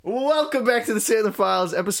Welcome back to the Sandler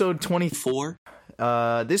Files, episode 24.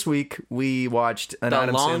 This week, we watched an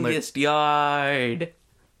Adam Sandler... The Longest Yard.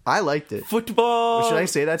 I liked it. Football. Should I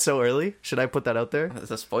say that so early? Should I put that out there?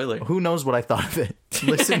 That's a spoiler. Who knows what I thought of it?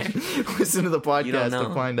 Listen to the podcast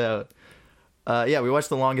to find out. We watched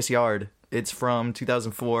The Longest Yard. It's from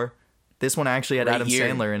 2004. This one actually had Adam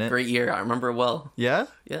Sandler in it. Great year. I remember it well. Yeah?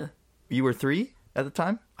 Yeah. You were 3 at the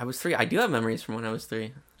time? I was 3. I do have memories from when I was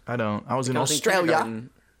 3. I don't. I was in Australia.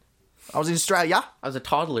 I was in Australia. I was a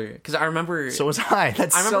toddler. Because I remember... So was I.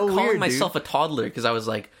 That's so weird, I remember calling myself a toddler because I was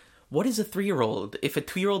like, what is a 3-year-old? If a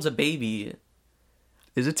 2-year-old's a baby...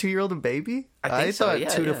 Is a 2-year-old a baby? I thought so,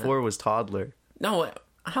 2 to 4 was toddler. No,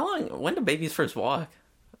 how long... When do babies first walk?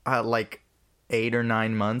 Like 8 or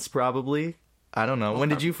 9 months, probably. I don't know. When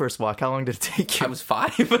did you first walk? How long did it take you? I was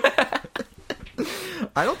 5.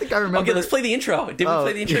 I don't think I remember... Okay, let's play the intro. Did we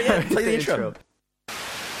play the intro yet? Play the intro.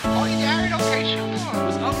 Oh, you married? Okay, sure.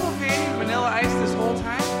 Was Uncle paying Vanilla Ice this whole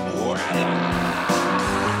time? You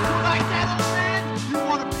like that, little man? You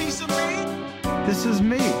want a piece of me? This is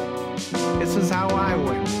me. This is how I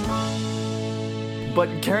win.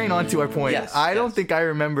 But carrying on to our point, Yes, I don't think I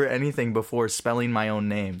remember anything before spelling my own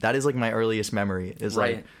name. That is like my earliest memory. Is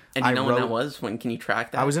Right. like, And you know when that was? When can you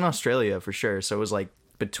track that? I was in Australia for sure, so it was like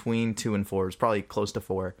between 2 and 4. It was probably close to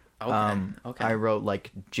 4. Okay. I wrote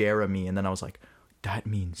like Jeremy, and then I was like, that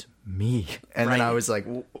means me. And then I was like,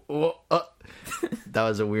 that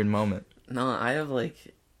was a weird moment. No, I have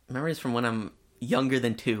like memories from when I'm younger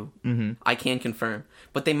than 2. Mm-hmm. I can confirm.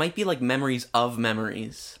 But they might be like memories of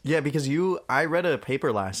memories. Yeah, because I read a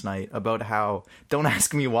paper last night about how, don't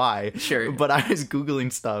ask me why, Sure, but I was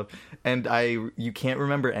Googling stuff, and you can't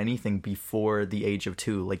remember anything before the age of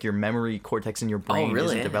 2. Like, your memory cortex in your brain really?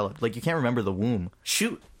 isn't developed. Like, you can't remember the womb.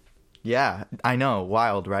 Shoot. Yeah, I know.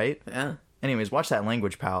 Wild, right? Yeah. Anyways, watch that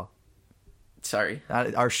language, pal. Sorry.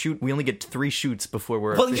 Our shoot, we only get 3 shoots before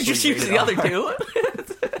we're Well, you just use the other 2.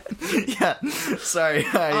 Yeah, sorry.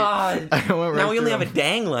 I went right now we only through have a them.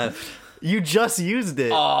 dang left. You just used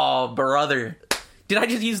it. Oh, brother. Did I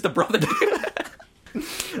just use the brother?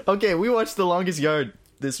 Okay, we watched The Longest Yard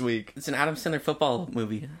this week. It's an Adam Sandler football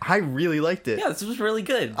movie. I really liked it. Yeah, this was really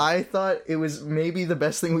good. I thought it was maybe the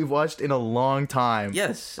best thing we've watched in a long time.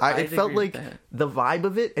 Yes, it felt agree like with that. the vibe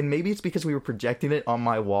of it, and maybe it's because we were projecting it on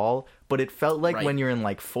my wall, but it felt like Right. when you're in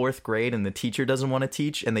like 4th grade and the teacher doesn't want to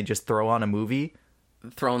teach and they just throw on a movie.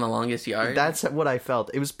 Throwing the Longest Yard. That's what I felt.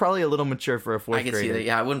 It was probably a little mature for a 4th I can grader. see that.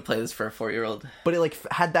 Yeah, I wouldn't play this for a 4-year-old. But it like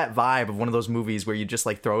had that vibe of one of those movies where you just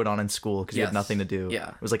like throw it on in school because you had Yes. nothing to do. Yeah.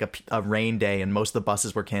 It was like a rain day and most of the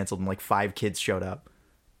buses were canceled and like 5 kids showed up.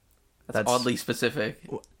 That's oddly specific.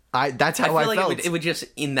 That's how I feel I like felt. it would just,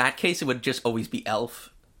 in that case, it would just always be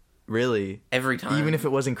Elf. Really? Every time. Even if it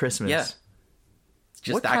wasn't Christmas. Yeah. It's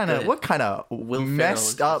just good. What kind of Will Ferrell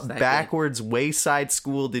messed is up just that backwards wayside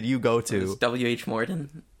school did you go to? It's W.H.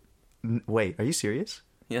 Morton. Wait, are you serious?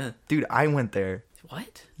 Yeah. Dude, I went there.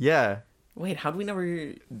 What? Yeah. Wait, how do we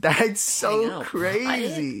never... That's hang so out?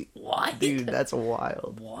 crazy. What? Dude, that's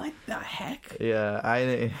wild. What the heck? Yeah,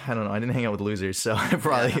 I don't know. I didn't hang out with losers, so I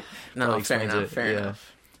probably... Yeah. No, probably fair explains enough, it. fair Yeah.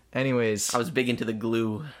 enough. Anyways. I was big into the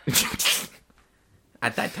glue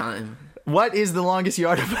at that time. What is The Longest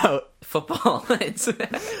Yard about? Football. It's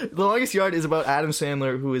The Longest Yard is about Adam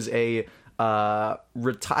Sandler, who is a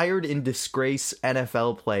retired in disgrace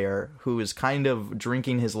NFL player who is kind of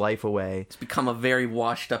drinking his life away become a very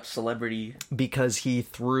washed up celebrity. because he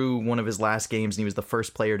threw one of his last games and he was the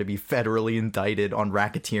first player to be federally indicted on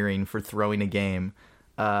racketeering for throwing a game.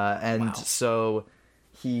 So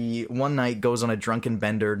he one night goes on a drunken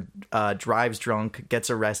bender, drives drunk, gets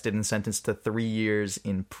arrested and sentenced to 3 years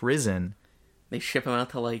in prison. They ship him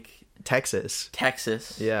out to like Texas.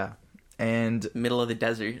 Yeah. And middle of the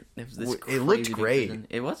desert. It was this it looked crazy big great. prison.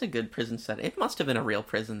 It was a good prison set. It must have been a real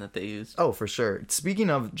prison that they used. oh, for sure. Speaking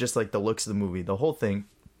of just like the looks of the movie, the whole thing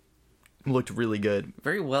looked really good.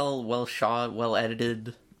 Very well shot, well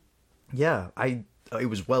edited. Yeah, it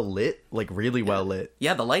was well lit, like really well lit.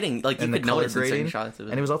 Yeah, the lighting, like you And the could color notice in certain grading, shots of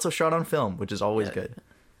it. and it was also shot on film, which is always good.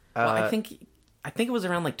 Well, I think it was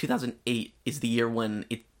around like 2008 is the year when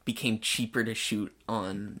it became cheaper to shoot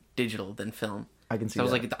on digital than film. I can see So it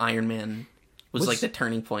was that. like the Iron Man was like the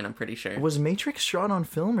turning point, I'm pretty sure. Was Matrix shot on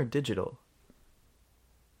film or digital?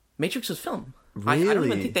 Matrix was film. Really? I don't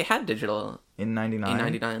even think they had digital In 99? in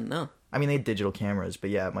 99, no. I mean, they had digital cameras, but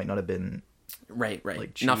yeah, it might not have been... Right.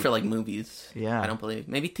 Like, Not cheap. for like movies. Yeah. I don't believe.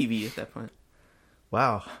 Maybe TV at that point.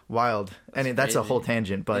 Wow, wild. That's a crazy. whole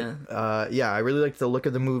tangent, but I really liked the look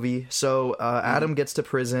of the movie. So Adam gets to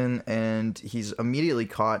prison, and he's immediately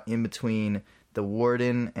caught in between the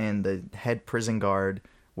warden and the head prison guard,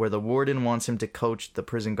 where the warden wants him to coach the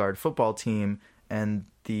prison guard football team, and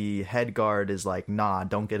the head guard is like, nah,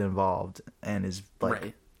 don't get involved, and is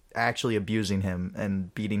like actually abusing him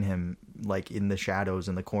and beating him like in the shadows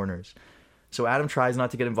in the corners. So Adam tries not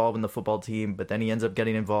to get involved in the football team, but then he ends up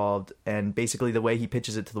getting involved, and basically the way he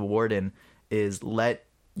pitches it to the warden is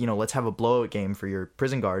let's have a blowout game for your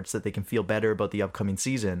prison guards so that they can feel better about the upcoming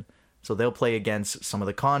season. So they'll play against some of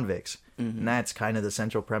the convicts. And that's kind of the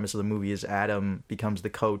central premise of the movie, is Adam becomes the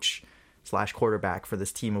coach / quarterback for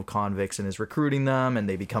this team of convicts and is recruiting them, and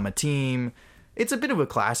they become a team. It's a bit of a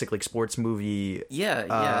classic like sports movie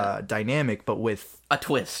dynamic, but with a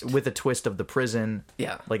twist. With a twist of the prison.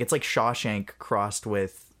 Yeah. Like it's like Shawshank crossed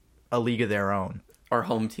with A League of Their Own. Or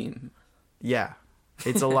Home Team. Yeah.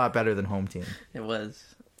 It's a lot better than Home Team. It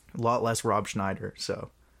was. A lot less Rob Schneider,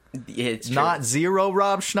 so... It's true. Not zero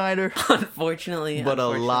Rob Schneider, unfortunately, but a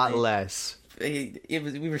lot less.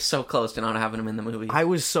 We were so close to not having him in the movie. I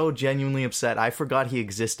was so genuinely upset. I forgot he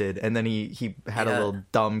existed, and then he had a little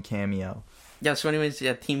dumb cameo. Yeah. So, anyways,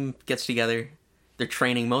 team gets together. They're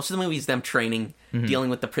training. Most of the movie is them training, dealing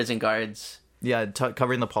with the prison guards. Yeah,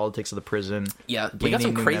 covering the politics of the prison. Yeah, we got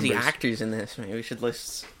some crazy actors in this. Maybe we should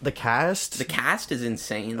list the cast. The cast is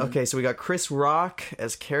insane. Okay, so we got Chris Rock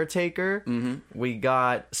as caretaker. We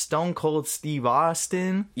got Stone Cold Steve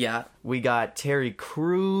Austin. Yeah. We got Terry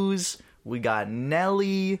Crews. We got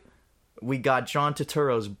Nelly. We got John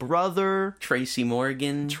Turturro's brother. Tracy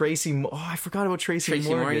Morgan. I forgot about Tracy Morgan.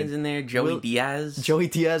 Tracy Morgan's in there. Joey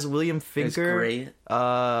Diaz. William Finker.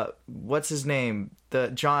 That's great. What's his name?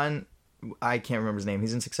 I can't remember his name.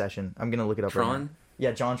 He's in Succession. I'm gonna look it up. Tron? Right now.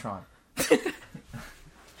 Yeah, John Tron.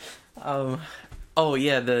 Oh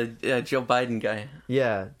yeah, the Joe Biden guy.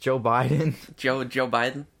 Yeah, Joe Biden. Joe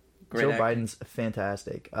Biden. Great actor. Biden's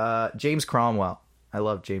fantastic. James Cromwell. I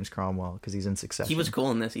love James Cromwell because he's in Succession. He was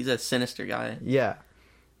cool in this. He's a sinister guy. Yeah.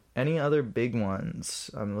 Any other big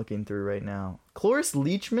ones I'm looking through right now? Cloris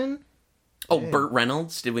Leachman. Oh, Burt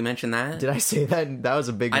Reynolds. Did we mention that? Did I say that? That was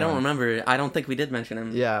a big one. I don't remember. I don't think we did mention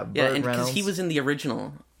him. Yeah, Burt Reynolds. Because he was in the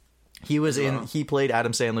original. He played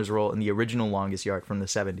Adam Sandler's role in the original Longest Yard from the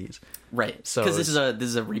 70s. Right. So because this is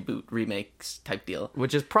a reboot, remakes type deal.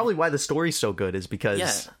 Which is probably why the story's so good, is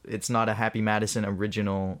because it's not a Happy Madison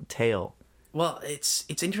original tale. Well,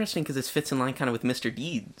 it's interesting because it fits in line kind of with Mr.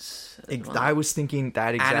 Deeds. I was thinking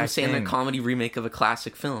that exact thing. Adam Sandler comedy remake of a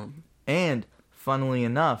classic film. And, funnily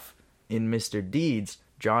enough, in Mr. Deeds,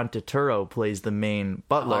 John Turturro plays the main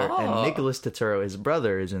butler, and Nicholas Turturro, his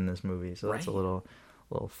brother, is in this movie. So that's a little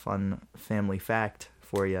fun family fact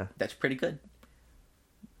for you. That's pretty good.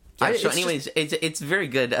 Yeah, it's very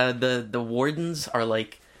good. The wardens are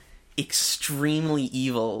like extremely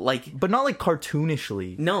evil, but not like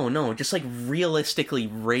cartoonishly. No, just like realistically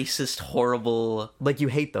racist, horrible. Like you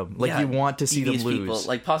hate them. Like you want to see them lose. People.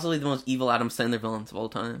 Like possibly the most evil Adam Sandler villains of all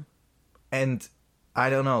time. And I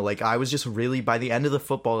don't know. Like I was just really, by the end of the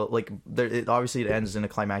football, like it ends in a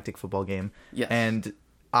climactic football game. Yes. And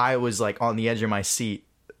I was like on the edge of my seat,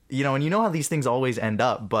 and you know how these things always end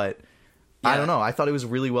up, but I don't know. I thought it was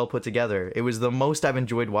really well put together. It was the most I've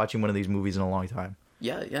enjoyed watching one of these movies in a long time.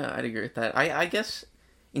 Yeah, I'd agree with that. I guess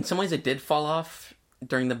in some ways it did fall off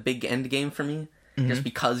during the big end game for me, just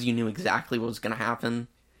because you knew exactly what was going to happen.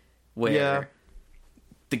 Where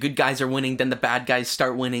the good guys are winning, then the bad guys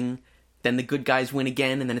start winning, then the good guys win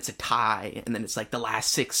again, and then it's a tie, and then it's like the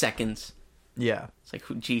last 6 seconds. Yeah, it's like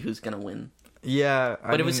who's going to win? Yeah,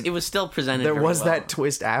 but it was still presented. There was well. That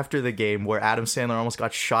twist after the game where Adam Sandler almost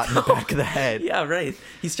got shot in the back of the head. Yeah, right.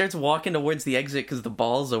 He starts walking towards the exit because the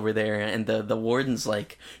ball's over there, and the warden's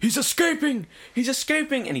like, "He's escaping! He's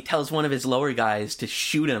escaping!" And he tells one of his lower guys to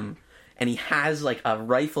shoot him, and he has like a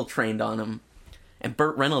rifle trained on him. And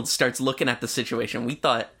Burt Reynolds starts looking at the situation. We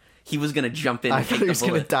thought he was gonna jump in. I thought he was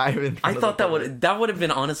gonna dive in. I thought that would have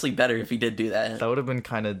been honestly better if he did do that. That would have been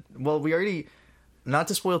kind of we already. Not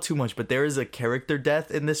to spoil too much, but there is a character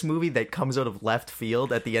death in this movie that comes out of left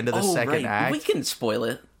field at the end of the second act. We can spoil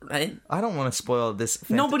it, right? I don't want to spoil this.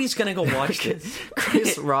 Nobody's going to go watch this.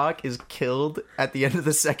 Chris Rock is killed at the end of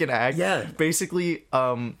the second act. Yeah. Basically,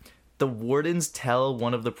 the wardens tell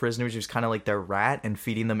one of the prisoners who's kind of like their rat and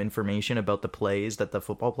feeding them information about the plays that the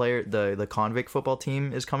football player, the convict football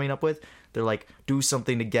team is coming up with. They're like, do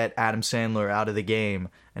something to get Adam Sandler out of the game.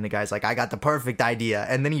 And the guy's like, I got the perfect idea.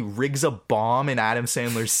 And then he rigs a bomb in Adam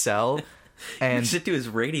Sandler's cell. And sit to his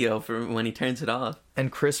radio for when he turns it off.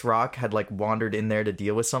 And Chris Rock had like wandered in there to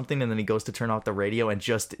deal with something, and then he goes to turn off the radio and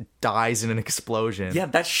just dies in an explosion. Yeah,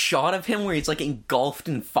 that shot of him where he's like engulfed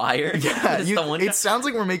in fire. Yeah, it sounds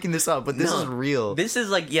like we're making this up, but this is real. This is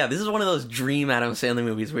like, this is one of those dream Adam Sandler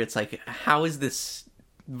movies where it's like, how is this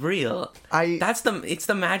real. It's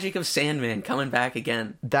the magic of Sandman coming back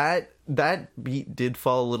again. That beat did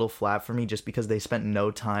fall a little flat for me just because they spent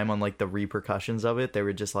no time on like the repercussions of it. They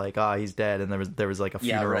were just like, he's dead, and there was like a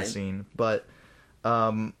funeral scene. But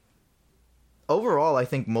overall, I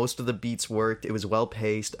think most of the beats worked. It was well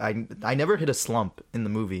paced. I never hit a slump in the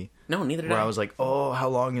movie. No, neither did I. Where I was like, how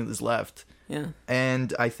long is left? Yeah.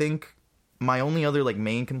 And I think my only other like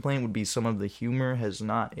main complaint would be some of the humor has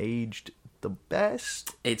not aged the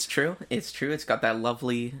best. It's true. It's got that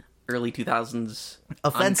lovely early 2000s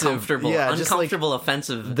offensive, uncomfortable,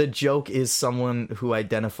 offensive. The joke is someone who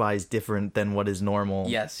identifies different than what is normal.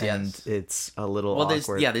 Yes, and it's a little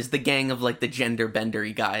awkward. There's the gang of like the gender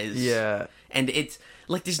bendery guys. Yeah, and it's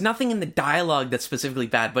like there's nothing in the dialogue that's specifically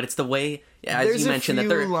bad, but it's the way, as there's you mentioned, a few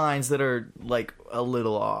that there are lines that are like a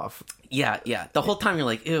little off. Yeah. The whole time you're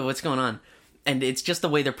like, ew, what's going on? And it's just the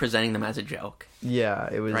way they're presenting them as a joke. Yeah,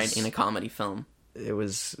 it was right in a comedy film. It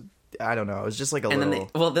was, I don't know. It was just like a and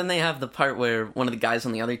little. Then they have the part where one of the guys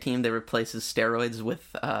on the other team, they replace his steroids with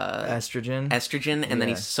estrogen, and then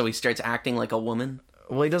he starts acting like a woman.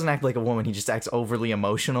 Well, he doesn't act like a woman. He just acts overly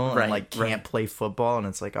emotional and like can't play football. And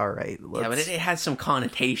it's like, all right, yeah, but it has some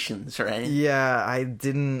connotations, right? Yeah, I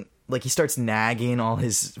didn't like. He starts nagging all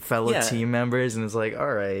his fellow team members, and it's like,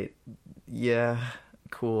 all right, yeah,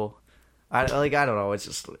 cool. I don't know. It's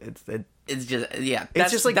just it's just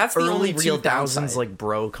it's just like that's early the only real 2000s downside. like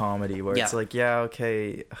bro comedy where it's like, yeah,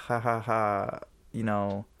 okay, ha ha ha, you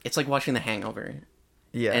know. It's like watching The Hangover.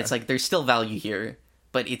 Yeah, and it's like there's still value here,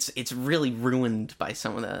 but it's really ruined by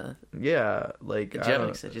some of the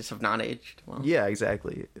jokes that just have not aged well. Yeah,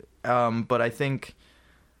 exactly. But I think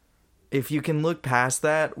if you can look past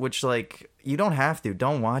that, which like you don't have to,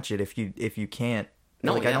 don't watch it if you can't.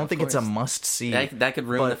 No, I don't think it's a must see. That could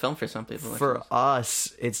ruin the film for some people. For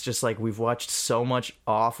us, it's just like we've watched so much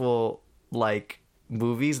awful like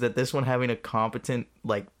movies that this one having a competent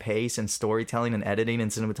like pace and storytelling and editing and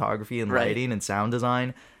cinematography and lighting and sound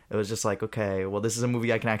design, it was just like, okay, well, this is a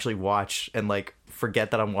movie I can actually watch and like forget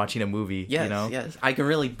that I'm watching a movie. Yes, you know? Yes, I can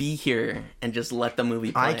really be here and just let the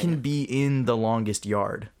movie play. I can be in the longest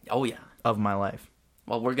yard. Oh yeah, of my life.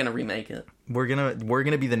 Well, we're gonna remake it. We're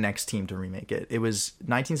gonna be the next team to remake it. It was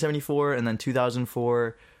 1974 and then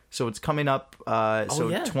 2004, so it's coming up.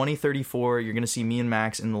 2034, you're gonna see me and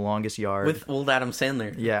Max in the longest yard with old Adam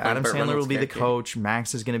Sandler. Yeah, Adam Sandler will be the coach.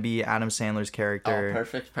 Max is gonna be Adam Sandler's character. Oh,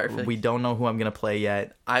 perfect. We don't know who I'm gonna play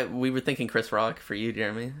yet. We were thinking Chris Rock for you,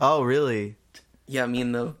 Jeremy. Oh, really? Yeah, me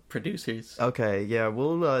and the producers. Okay, yeah,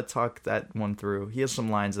 we'll talk that one through. He has some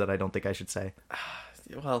lines that I don't think I should say.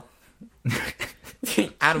 Well.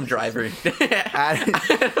 Adam Driver.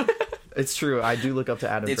 It's true. I do look up to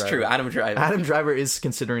Adam Driver. It's true. Adam Driver. Adam Driver is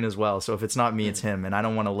considering as well. So if it's not me, it's him. And I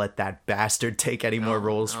don't want to let that bastard take any more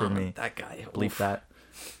roles from me. That guy. Bleep that.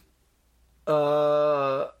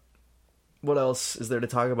 What else is there to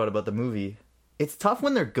talk about the movie? It's tough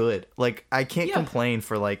when they're good. Like, I can't complain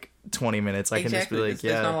for like 20 minutes. I can just be like,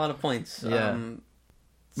 there's not a lot of points. Yeah.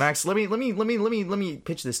 Max, let me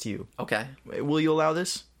pitch this to you. Okay. Will you allow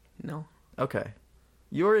this? No. Okay.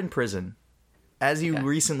 You're in prison, as you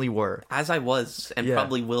recently were. As I was, and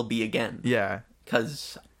probably will be again. Yeah.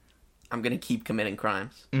 Because I'm going to keep committing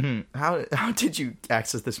crimes. Mm-hmm. How did you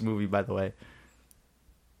access this movie, by the way?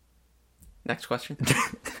 Next question.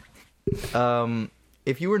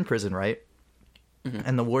 If you were in prison, right? Mm-hmm.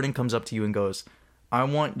 And the warden comes up to you and goes, I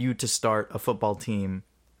want you to start a football team,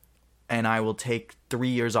 and I will take 3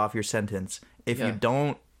 years off your sentence. If you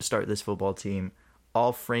don't start this football team,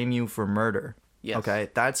 I'll frame you for murder. Yes. Okay,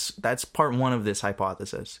 that's part one of this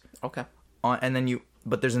hypothesis. Okay. And then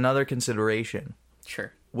but there's another consideration.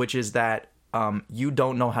 Sure. Which is that you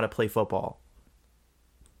don't know how to play football.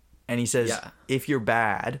 And he says, if you're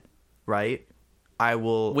bad, right, I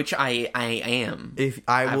will... Which I am. If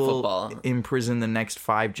I will football. Imprison the next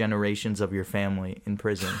 5 generations of your family in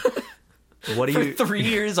prison. What do you... For 3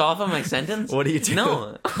 years off of my sentence? What do you do?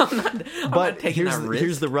 No, I'm not taking that risk.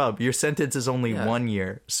 Here's the rub. Your sentence is only 1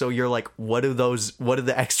 year. So you're like, what are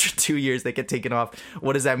the extra 2 years that get taken off?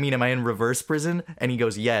 What does that mean? Am I in reverse prison? And he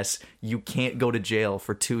goes, yes, you can't go to jail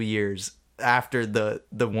for 2 years after the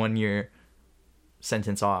 1 year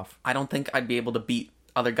sentence off. I don't think I'd be able to beat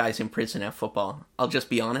other guys in prison at football. I'll just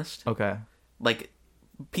be honest. Okay. Like,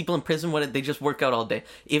 people in prison, they just work out all day.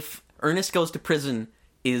 If Ernest Goes to Prison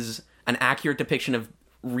is an accurate depiction of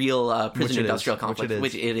real prison industrial complex,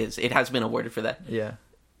 which it is. It has been awarded for that. Yeah.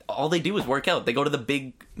 All they do is work out. They go to the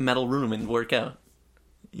big metal room and work out.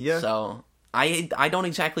 Yeah. So I don't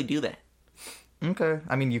exactly do that. Okay.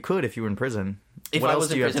 I mean, you could if you were in prison. If I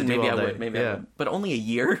was in prison, maybe I would. Maybe I would. But only a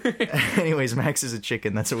year. Anyways, Max is a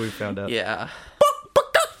chicken. That's what we found out. Yeah.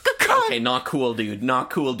 Okay, not cool, dude. Not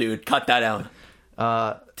cool, dude. Cut that out.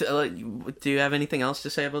 Do you have anything else to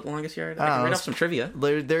say about The Longest Yard? I can read off some trivia.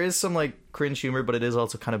 There is some like cringe humor, but it is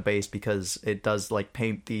also kind of based because it does like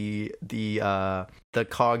paint the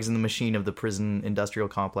cogs in the machine of the prison industrial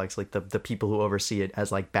complex, like the people who oversee it,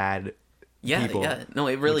 as like bad people. Yeah. No,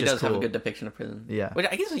 it really does have a cool. good depiction of prison. Yeah. Which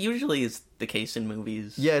I guess usually is the case in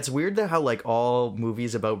movies. Yeah, it's weird that how like all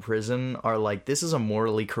movies about prison are like, this is a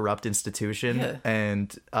morally corrupt institution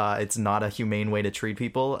and it's not a humane way to treat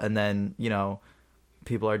people, and then, you know,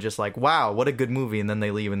 people are just like, wow, what a good movie, and then they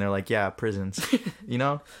leave and they're like, yeah, prisons. You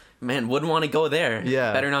know? Man, wouldn't want to go there.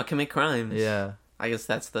 Yeah. Better not commit crimes. Yeah. I guess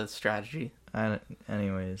that's the strategy.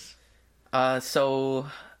 Anyways. So...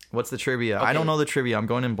 What's the trivia? Okay. I don't know the trivia. I'm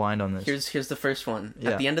going in blind on this. Here's the first one. Yeah.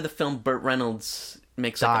 At the end of the film, Burt Reynolds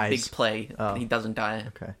makes like a big play. Oh. He doesn't die.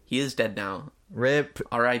 Okay. He is dead now. Rip.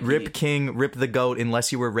 R.I.P. Rip King, rip the goat,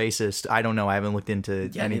 unless you were racist. I don't know. I haven't looked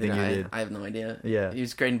into anything you did. I have no idea. Yeah. He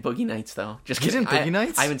was great in Boogie Nights, though. Just He's in Boogie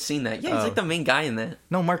Nights? I haven't seen that. Yeah, he's like the main guy in that.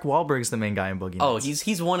 No, Mark Wahlberg's the main guy in Boogie Nights. Oh,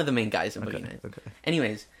 he's one of the main guys in Boogie Nights. Okay.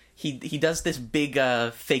 Anyways, he does this big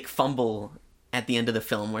fake fumble at the end of the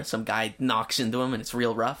film where some guy knocks into him and it's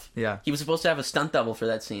real rough. Yeah. He was supposed to have a stunt double for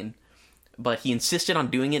that scene, but he insisted on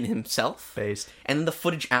doing it himself. Based. And then the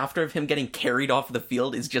footage after of him getting carried off the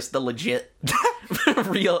field is just the legit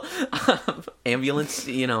real ambulance,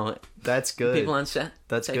 you know. That's good. People on set.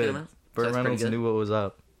 That's good. Burt Reynolds knew what was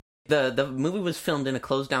up. The movie was filmed in a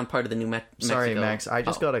closed down part of the New Mexico. Sorry, Max. I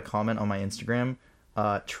just got a comment on my Instagram.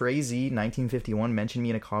 Trey-Z1951 mentioned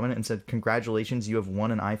me in a comment and said, "Congratulations, you have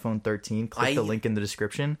won an iPhone 13. Click the link in the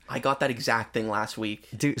description." I got that exact thing last week.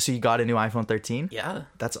 Dude, so you got a new iPhone 13? Yeah.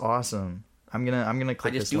 That's awesome. I'm gonna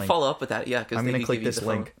click this link. I just do follow up with that, yeah. I'm gonna click this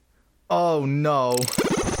link. Oh no.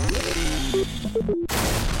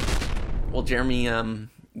 Well, Jeremy,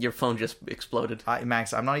 your phone just exploded.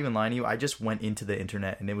 Max, I'm not even lying to you. I just went into the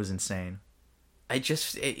internet and it was insane.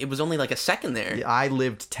 It was only like a second there. Yeah, I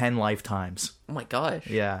lived 10 lifetimes. Oh my gosh.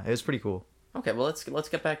 Yeah, it was pretty cool. Okay, well let's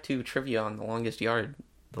get back to trivia on The Longest Yard.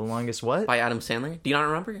 The Longest what? By Adam Sandler. Do you not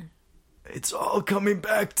remember? It's all coming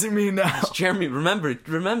back to me now. Jeremy,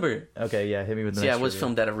 remember. Okay, yeah, hit me with the next Yeah, it was trivia.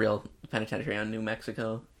 filmed at a real penitentiary in New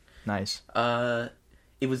Mexico. Nice.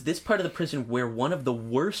 It was this part of the prison where one of the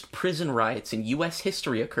worst prison riots in U.S.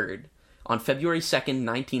 history occurred on February 2nd,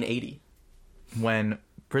 1980. When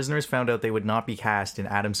prisoners found out they would not be cast in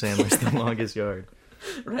Adam Sandler's The Longest Yard.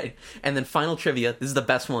 Right. And then final trivia. This is the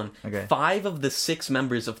best one. Okay. 5 of the 6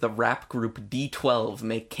 members of the rap group D12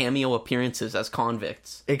 make cameo appearances as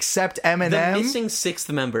convicts. Except Eminem? The missing 6th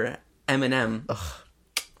member, Eminem,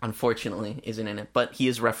 unfortunately, isn't in it. But he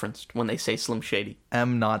is referenced when they say Slim Shady.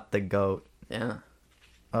 M not the GOAT. Yeah.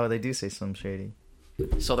 Oh, they do say Slim Shady.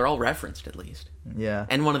 So they're all referenced, at least. Yeah.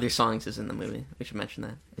 And one of their songs is in the movie. We should mention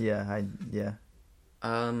that. Yeah,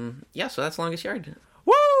 Yeah, so that's Longest Yard.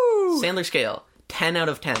 Woo! Sandler scale, 10 out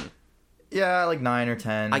of 10. Yeah, like 9 or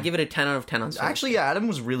 10. I give it a 10 out of 10 on Sandler. Actually, yeah, Adam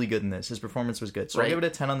was really good in this. His performance was good. So Right. I'll give it a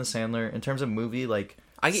 10 on the Sandler. In terms of movie, like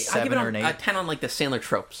I give 7 it or an 8. a 10 on like the Sandler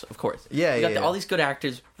tropes, of course. Yeah, you got yeah. all these good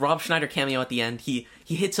actors. Rob Schneider cameo at the end. He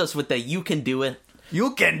hits us with the "You can do it."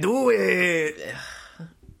 You can do it!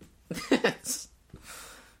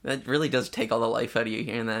 That really does take all the life out of you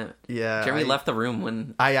hearing that. Yeah. Jeremy left the room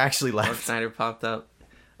when I actually Rob left. Schneider popped up.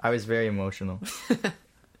 I was very emotional.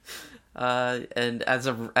 And as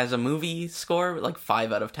a movie score, like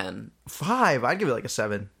 5 out of 10. 5? I'd give it like a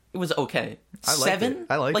 7. It was okay. I liked 7? it.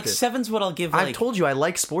 I liked like it. 7's what I'll give. I've Like, told you I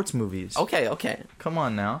like sports movies. Okay. Come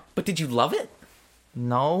on now. But did you love it?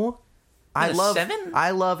 No. I a love 7? I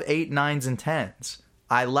love 8, 9s, and 10s.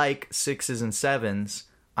 I like 6s and 7s.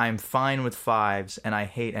 I'm fine with 5s, and I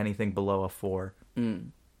hate anything below a 4.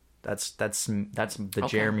 That's the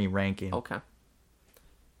Jeremy ranking. Okay.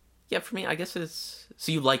 Yeah, for me, I guess it's...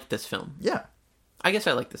 So you liked this film. Yeah. I guess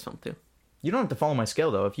I like this film, too. You don't have to follow my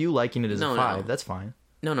scale, though. If you liking it as No, a 5, no. that's fine.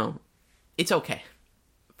 No. It's okay.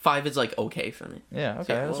 5 is, like, okay for me. Yeah,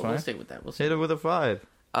 okay, So, that's fine. We'll stay with that. We'll stay. Hit it with a 5.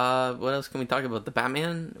 What else can we talk about? The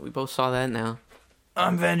Batman? We both saw that now.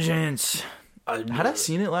 I'm vengeance. Had I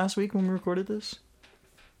seen it last week when we recorded this?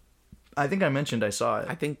 I think I mentioned I saw it.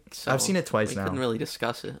 I think so. I've seen it twice we now. couldn't really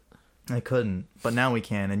discuss it. I couldn't, but now we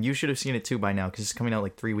can, and you should have seen it too by now because it's coming out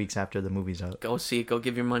like 3 weeks after the movie's out. Go see it. Go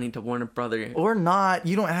give your money to Warner Brother. Or not.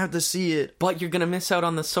 You don't have to see it. But you're gonna miss out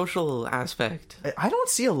on the social aspect. I don't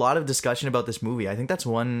see a lot of discussion about this movie. I think that's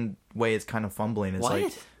one way it's kind of fumbling. It's What?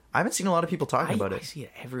 like I haven't seen a lot of people talking about I it. see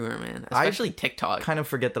it everywhere, man. Especially TikTok. Kind of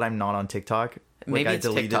forget that I'm not on TikTok. Maybe I it's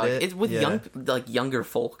deleted TikTok. it. It's with Yeah. younger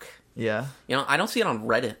folk. Yeah. You know, I don't see it on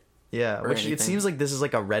Reddit. Yeah, which anything. it seems like this is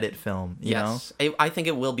like a Reddit film, you know? I think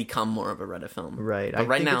it will become more of a Reddit film. Right. But I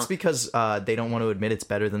right think now, it's because they don't want to admit it's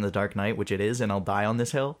better than The Dark Knight, which it is, and I'll die on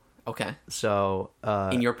this hill. okay. So,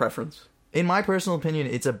 In your preference, in my personal opinion,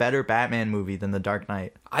 it's a better Batman movie than The Dark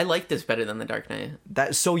Knight. I like this better than The Dark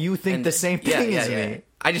Knight. So you think the same thing as me?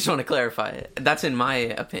 I just want to clarify it. That's in my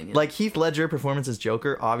opinion. Like, Heath Ledger performance as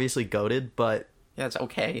Joker, obviously goated, but yeah, it's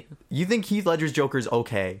okay. you think Heath Ledger's Joker's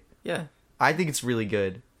okay? Yeah. I think it's really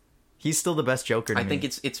good. He's still the best Joker to me. I think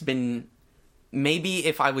it's been maybe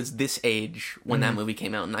if I was this age when that movie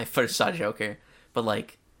came out and I first saw Joker, but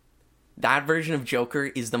like that version of Joker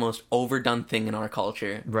is the most overdone thing in our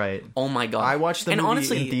culture. Right. Oh my god. I watched the movie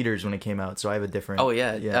honestly, in theaters when it came out, so I have a different... Oh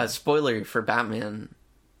yeah. Spoiler for Batman.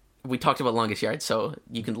 We talked about Longest Yard, so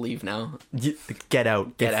you can leave now. Get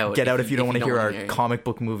out. Get out. Get out if you don't want to hear our hear it. comic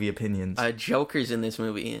book movie opinions. Joker's in this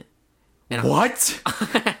movie. And What?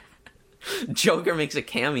 Joker makes a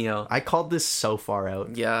cameo. I called this so far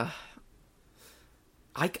out. Yeah.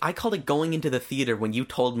 I called it going into the theater when you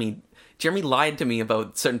told me. Jeremy lied to me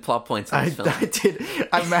about certain plot points in this film. I did.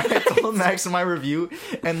 I told Max in my review,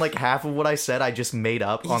 and like half of what I said, I just made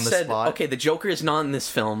up on the spot. Okay, the Joker is not in this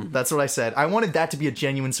film. That's what I said. I wanted that to be a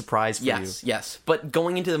genuine surprise for you. Yes. But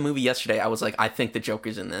going into the movie yesterday, I was like, I think the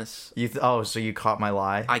Joker's in this. So you caught my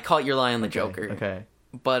lie? I caught your lie on the Joker. Okay.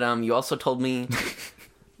 But you also told me...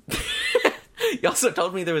 You also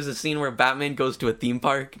told me there was a scene where Batman goes to a theme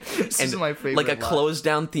park. This is my favorite like a line. closed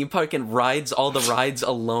down theme park and rides all the rides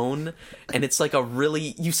alone. And it's like a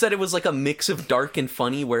really... You said it was like a mix of dark and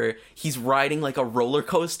funny where he's riding like a roller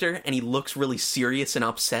coaster and he looks really serious and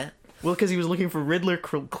upset. Well, because he was looking for Riddler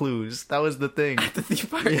clues. That was the thing. At the theme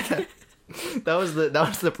park. Yeah. That was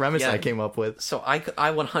the premise I came up with. So I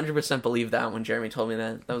 100% believe that when Jeremy told me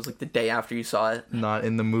that. That was like the day after you saw it. Not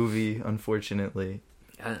in the movie, unfortunately.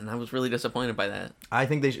 And I was really disappointed by that. I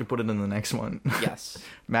think they should put it in the next one. Yes.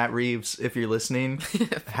 Matt Reeves, if you're listening,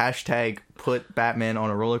 hashtag put Batman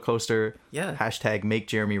on a roller coaster. Yeah. Hashtag make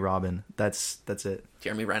Jeremy Robin. That's it.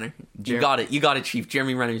 Jeremy Renner. You got it, Chief.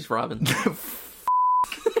 Jeremy Renner's Robin.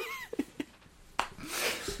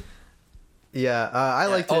 Yeah, I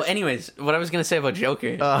liked it. Oh, anyways, what I was going to say about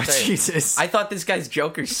Joker. Oh, Jesus. I thought this guy's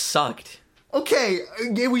Joker sucked. Okay,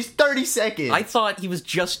 it was 30 seconds. I thought he was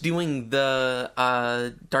just doing the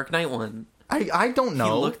Dark Knight one. I don't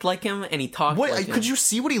know. He looked like him and he talked like him. Could you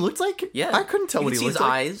see what he looked like? Yeah. I couldn't tell what he looked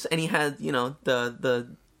like. You could see his eyes, and he had, the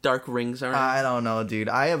dark rings around. I don't know, dude.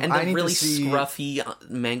 And the need really to see, scruffy,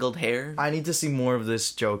 mangled hair. I need to see more of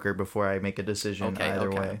this Joker before I make a decision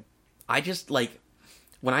either way. I just,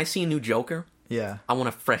 when I see a new Joker, yeah, I want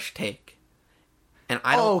a fresh take. And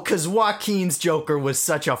I don't... because Joaquin's Joker was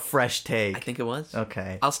such a fresh take. I think it was.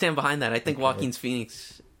 Okay. I'll stand behind that. I think Joaquin's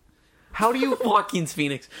Phoenix... How do you... Joaquin's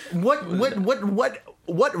Phoenix. What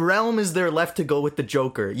realm is there left to go with the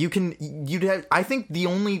Joker? You'd have... I think the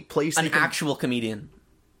only place... An actual comedian.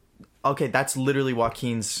 Okay, that's literally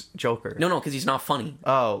Joaquin's Joker. No, because he's not funny.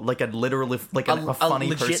 Oh, like a literally... Like a funny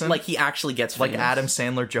legit, person? Like he actually gets famous. Like Adam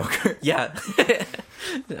Sandler Joker? Yeah.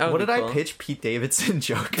 What did I pitch? Pete Davidson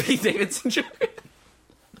Joker? Pete Davidson Joker.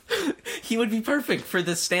 He would be perfect for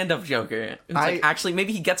the stand-up Joker. Actually,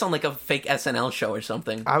 maybe he gets on like a fake SNL show or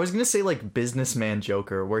something. I was gonna say like businessman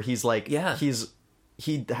Joker, where he's like,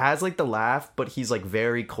 he has like the laugh, but he's like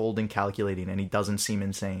very cold and calculating, and he doesn't seem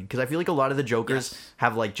insane. Because I feel like a lot of the Jokers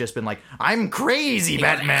have like just been like, I'm crazy,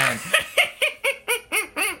 Batman.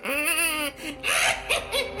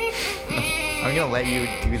 I'm gonna let you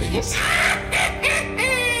do this.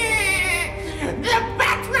 The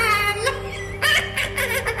Batman!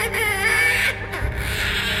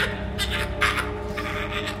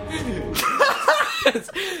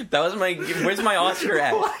 That was my... Where's my Oscar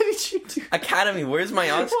at? Why did you do that? Academy, where's my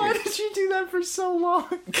Oscar? Why did you do that for so long?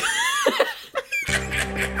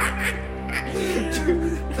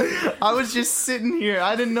 Dude, I was just sitting here.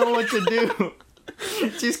 I didn't know what to do.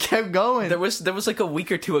 Just kept going. There was like a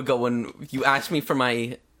week or two ago when you asked me for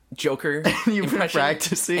my Joker You've been impression,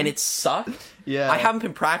 practicing? and it sucked. Yeah. I haven't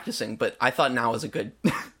been practicing, but I thought now was a good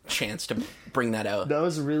chance to bring that out. That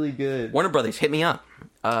was really good. Warner Brothers, hit me up.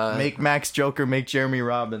 Make Max Joker, make Jeremy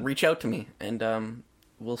Robin. Reach out to me, and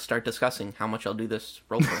we'll start discussing how much I'll do this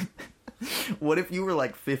role for. What if you were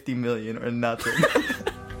like 50 million or nothing?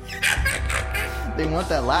 They want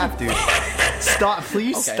that laugh, dude. Stop,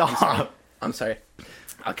 please stop. I'm sorry.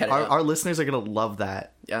 I'll cut it out. Our listeners are gonna love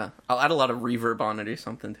that. Yeah, I'll add a lot of reverb on it or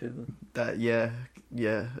something too. Yeah.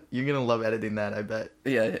 You're gonna love editing that, I bet.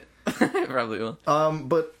 Yeah. Probably will.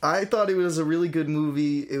 But I thought it was a really good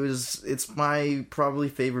movie. It's my probably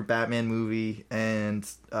favorite Batman movie, and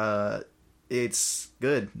it's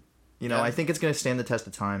good. I think it's gonna stand the test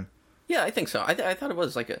of time. Yeah, I think so. I thought it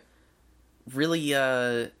was like a really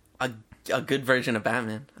a good version of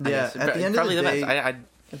Batman. I guess. At the end probably of the day, best. I'd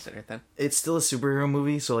consider it then. It's still a superhero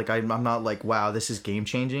movie, so like I'm not like, wow, this is game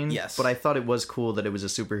changing. Yes, but I thought it was cool that it was a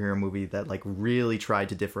superhero movie that like really tried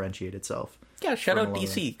to differentiate itself. Yeah, shout out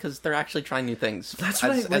DC because they're actually trying new things. That's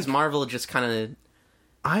what as Marvel just kind of.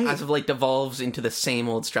 As of like devolves into the same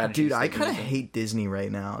old strategy. Dude, I kind of hate Disney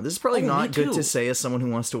right now. This is probably not good to say as someone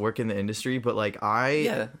who wants to work in the industry, but like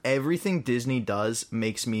everything Disney does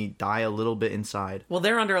makes me die a little bit inside. Well,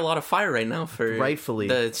 they're under a lot of fire right now for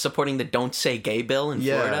rightfully supporting the Don't Say Gay bill in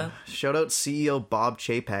Florida. Shout out CEO Bob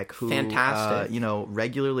Chapek, who fantastic,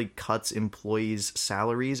 regularly cuts employees'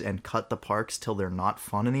 salaries and cut the parks till they're not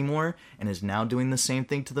fun anymore, and is now doing the same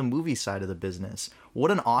thing to the movie side of the business. What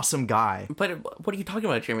an awesome guy. But what are you talking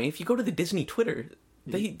about, Jeremy? If you go to the Disney Twitter,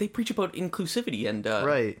 they preach about inclusivity and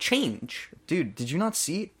change. Dude, did you not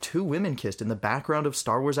see 2 women kissed in the background of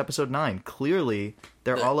Star Wars Episode 9? Clearly,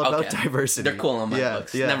 they're all about diversity. They're cool on my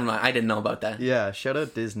books. Yeah. Never mind, I didn't know about that. Yeah, shout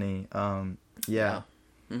out Disney. I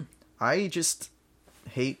just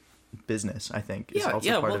hate business, I think. Is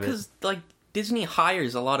also part of it. Because like Disney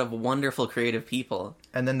hires a lot of wonderful creative people.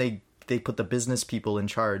 And then they put the business people in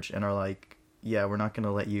charge and are like, yeah, we're not going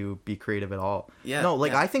to let you be creative at all. Yeah. No,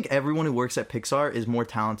 I think everyone who works at Pixar is more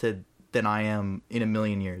talented than I am in a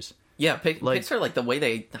million years. Yeah, Pixar, like the way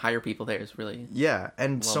they hire people there is really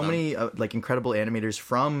and so many like incredible animators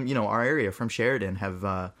from our area, from Sheridan, have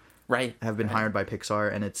been hired by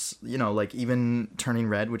Pixar, and it's like even Turning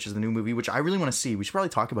Red, which is the new movie, which I really want to see. We should probably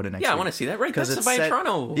talk about it next week. Yeah, I want to see that. Right, because it's by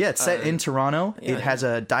Toronto. Yeah, it's set in Toronto. It has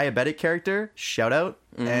a diabetic character. Shout out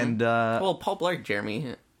and well, Paul Blart,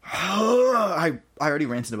 Jeremy. I already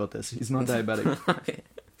ranted about this. He's not diabetic. Okay.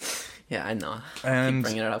 Yeah, I know. And keep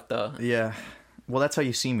bringing it up though. Yeah. Well, that's how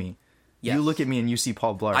you see me. Yes. You look at me and you see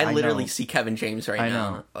Paul Blart. I literally see Kevin James right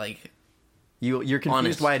now. Like you're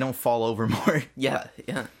confused why I don't fall over more. Yeah.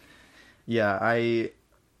 Yeah, I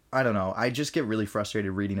don't know. I just get really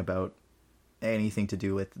frustrated reading about anything to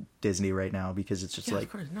do with Disney right now because it's just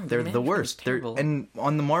they're the worst. And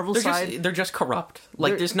on the Marvel side, they're just corrupt.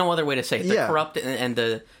 Like there's no other way to say it. They're corrupt, and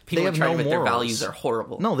the people who try to their values are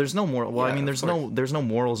horrible. No, there's no moral. Well, I mean, there's no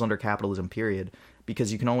morals under capitalism. Period.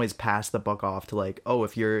 Because you can always pass the buck off to like, oh,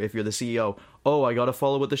 if you're the CEO, oh, I gotta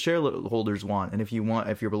follow what the shareholders want, and if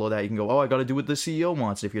you're below that, you can go, oh, I gotta do what the CEO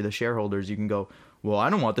wants. If you're the shareholders, you can go, well,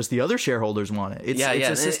 I don't want this. The other shareholders want it. It's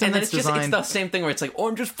a system that's designed. It's the same thing where it's like, oh,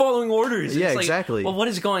 I'm just following orders. Yeah, exactly. Well, what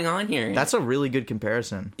is going on here? That's a really good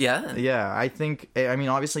comparison. Yeah. Yeah, I think. I mean,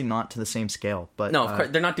 obviously not to the same scale, but no, of course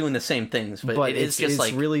they're not doing the same things. But it's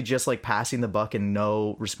really just like passing the buck and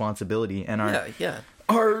no responsibility. And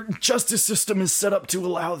our justice system is set up to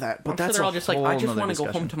allow that, but that's they're all just like, I just want to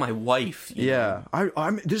go home to my wife.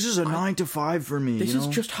 I'm. This is a 9 to 5 for me. This is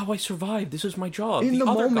just how I survive. This is my job. In the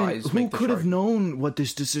moment, who could have known what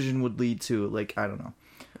this decision would lead to? Like, I don't know.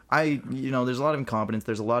 There's a lot of incompetence.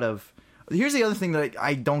 There's a lot of. Here's the other thing that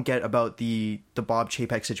I don't get about the Bob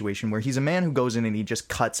Chapek situation, where he's a man who goes in and he just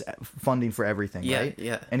cuts funding for everything, right?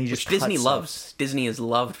 Yeah, and he just Disney loves. Disney has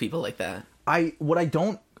loved people like that. What I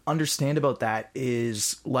don't understand about that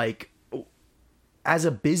is, like, as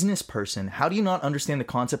a business person, how do you not understand the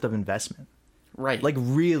concept of investment? Right. Like,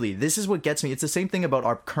 really, this is what gets me. It's the same thing about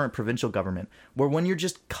our current provincial government, where when you're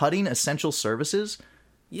just cutting essential services,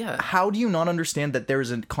 how do you not understand that there's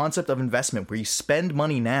a concept of investment where you spend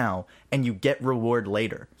money now and you get reward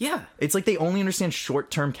later? Yeah. It's like they only understand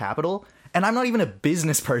short-term capital. And I'm not even a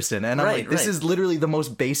business person, and I'm like, this is literally the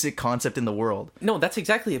most basic concept in the world. No, that's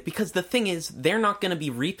exactly it, because the thing is, they're not going to be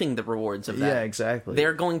reaping the rewards of that. Yeah, exactly.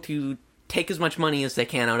 They're going to take as much money as they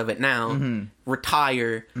can out of it now,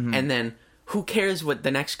 retire, and then who cares what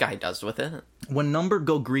the next guy does with it? When number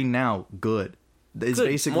go green now, good. Is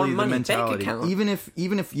basically more money, the mentality. Bank account.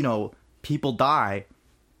 Even if people die,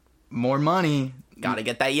 more money. Gotta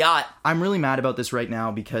get that yacht. I'm really mad about this right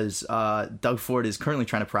now because Doug Ford is currently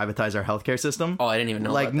trying to privatize our healthcare system. Oh, I didn't even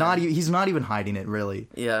know. Like, about that. He's not even hiding it, really.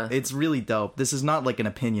 Yeah, it's really dope. This is not like an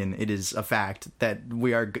opinion; it is a fact that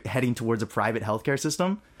we are heading towards a private healthcare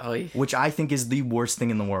system, which I think is the worst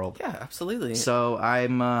thing in the world. Yeah, absolutely. So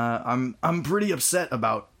I'm pretty upset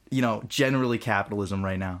about generally capitalism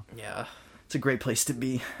right now. Yeah. It's a great place to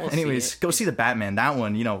be. Anyways, go see the Batman. That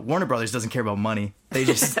one, Warner Brothers doesn't care about money. They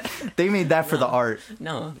just they made that for the art.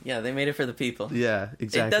 No, yeah, they made it for the people. Yeah,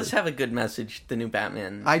 exactly. It does have a good message, the new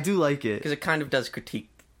Batman. I do like it because it kind of does critique.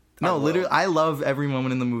 No, literally, I love every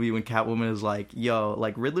moment in the movie when Catwoman is like, "Yo,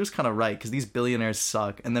 like Riddler's kind of right because these billionaires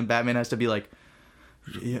suck," and then Batman has to be like,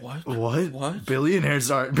 "What?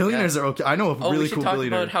 Billionaires are okay. I know a really cool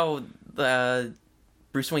billionaire." We should talk about how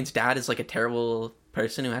Bruce Wayne's dad is like a terrible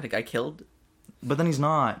person who had a guy killed. But then he's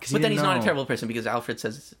not. But then he's not a terrible person because Alfred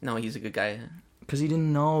says, no, he's a good guy. Because he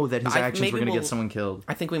didn't know that his actions were going to get someone killed.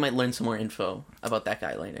 I think we might learn some more info about that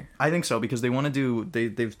guy later. I think so, because they want to do...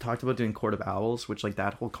 They've talked about doing Court of Owls, which, like,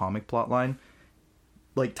 that whole comic plot line,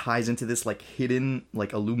 like, ties into this, like, hidden,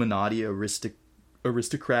 like, Illuminati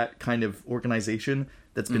aristocrat kind of organization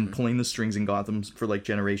that's been pulling the strings in Gotham for, like,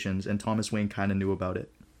 generations, and Thomas Wayne kind of knew about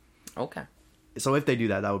it. Okay. So if they do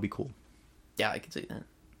that, that would be cool. Yeah, I could see that.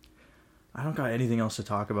 I don't got anything else to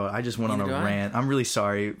talk about. I just went on a rant. I'm really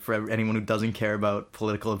sorry for anyone who doesn't care about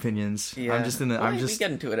political opinions. Yeah. I'm just in the... We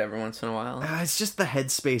get into it every once in a while. It's just the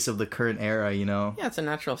headspace of the current era, you know? Yeah, it's a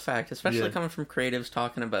natural fact, especially coming from creatives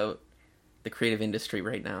talking about the creative industry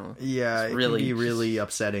right now. Yeah, it can be really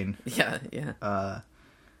upsetting. Yeah, yeah.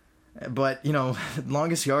 But, you know,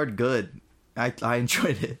 Longest Yard, good. I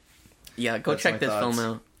enjoyed it. Yeah, go check this film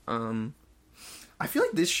out. I feel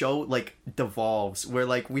like this show, like, devolves, where,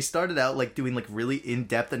 like, we started out, like, doing, like, really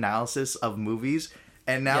in-depth analysis of movies,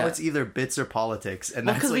 and now it's either bits or politics. And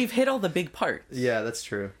well, because we've hit all the big parts. Yeah, that's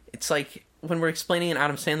true. It's like, when we're explaining an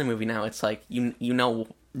Adam Sandler movie now, it's like, you know...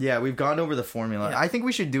 Yeah, we've gone over the formula. Yeah. I think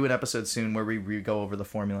we should do an episode soon where we go over the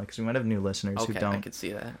formula, because we might have new listeners I could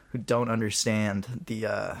see that. who don't understand the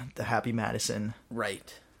Happy Madison.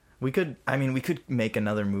 Right. We could make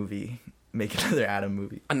another movie. Make another Adam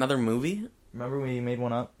movie. Another movie? Remember we made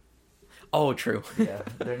one up? Oh, true. Yeah,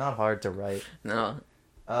 they're not hard to write. No.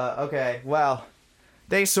 Okay, well,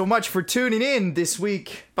 thanks so much for tuning in this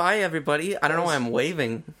week. Bye, everybody. I don't know why I'm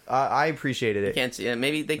waving. I appreciated it. You can't see it.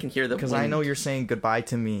 Maybe they can hear the wind. Because I know you're saying goodbye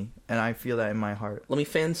to me, and I feel that in my heart. Let me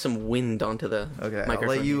fan some wind onto the microphone.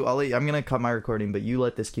 I'll let you. I'm going to cut my recording, but you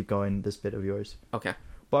let this keep going, this bit of yours. Okay.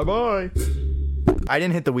 Bye-bye. I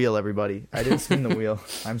didn't hit the wheel, everybody. I didn't spin the wheel.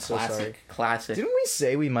 I'm so sorry. Classic. Didn't we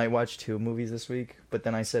say we might watch 2 movies this week? But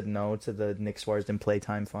then I said no to the Nick Swarsden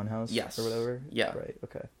Playtime Funhouse? Yes. Or whatever? Yeah. Right,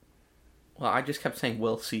 okay. Well, I just kept saying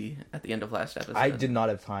we'll see at the end of last episode. I did not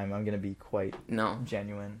have time. I'm going to be quite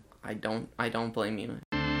genuine. I don't blame you.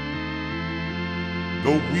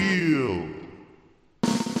 The wheel.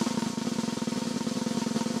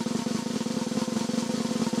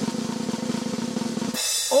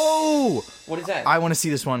 Oh! What is that? I want to see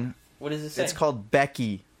this one. What does it say? It's called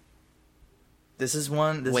Becky. This is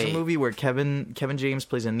a movie where Kevin James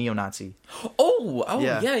plays a neo-Nazi. Oh,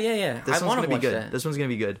 yeah. This one's gonna be good. This one's gonna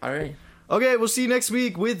be good. All right. Okay, we'll see you next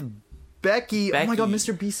week with Becky. Oh my god,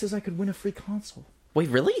 Mr. Beast says I could win a free console. Wait,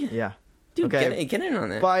 really? Yeah. Dude, okay. get in on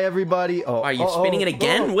that. Bye, everybody. Oh, are you spinning it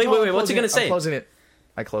again? Wait. What's it gonna say? I'm closing it.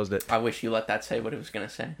 I closed it. I wish you let that say what it was gonna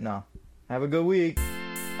say. No. Have a good week.